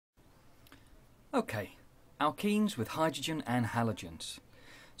Okay, alkenes with hydrogen and halogens.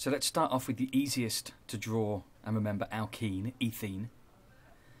 So let's start off with the easiest to draw and remember alkene, ethene.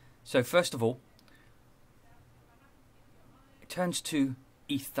 So first of all, it turns to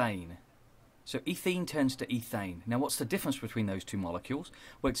ethane. So ethene turns to ethane. Now what's the difference between those two molecules?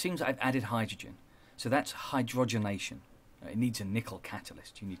 Well, it seems I've added hydrogen. So that's hydrogenation. It needs a nickel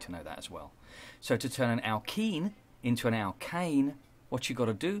catalyst. You need to know that as well. So to turn an alkene into an alkane, what you've got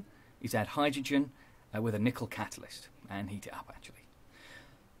to do is add hydrogen with a nickel catalyst and heat it up actually.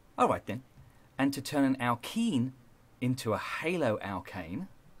 Alright then, and to turn an alkene into a haloalkane,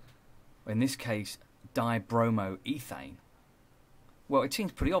 in this case dibromoethane, well, it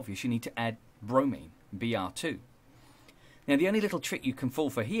seems pretty obvious. You need to add bromine, Br2. Now the only little trick you can fall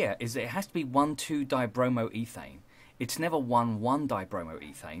for here is that it has to be 1,2-dibromoethane. It's never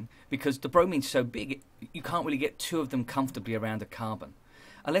 1,1-dibromoethane because the bromine's so big you can't really get two of them comfortably around a carbon.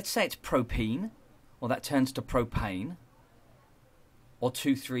 Let's say it's propene, well that turns to propane, or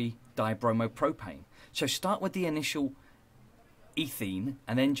 2,3-dibromopropane. So start with the initial ethene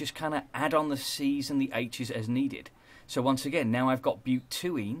and then just kind of add on the C's and the H's as needed. So once again, now I've got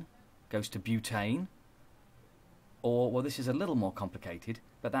butuene, goes to butane, or, well, this is a little more complicated,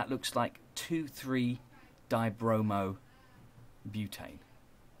 but that looks like 2,3-dibromobutane.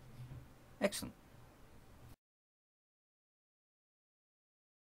 Excellent.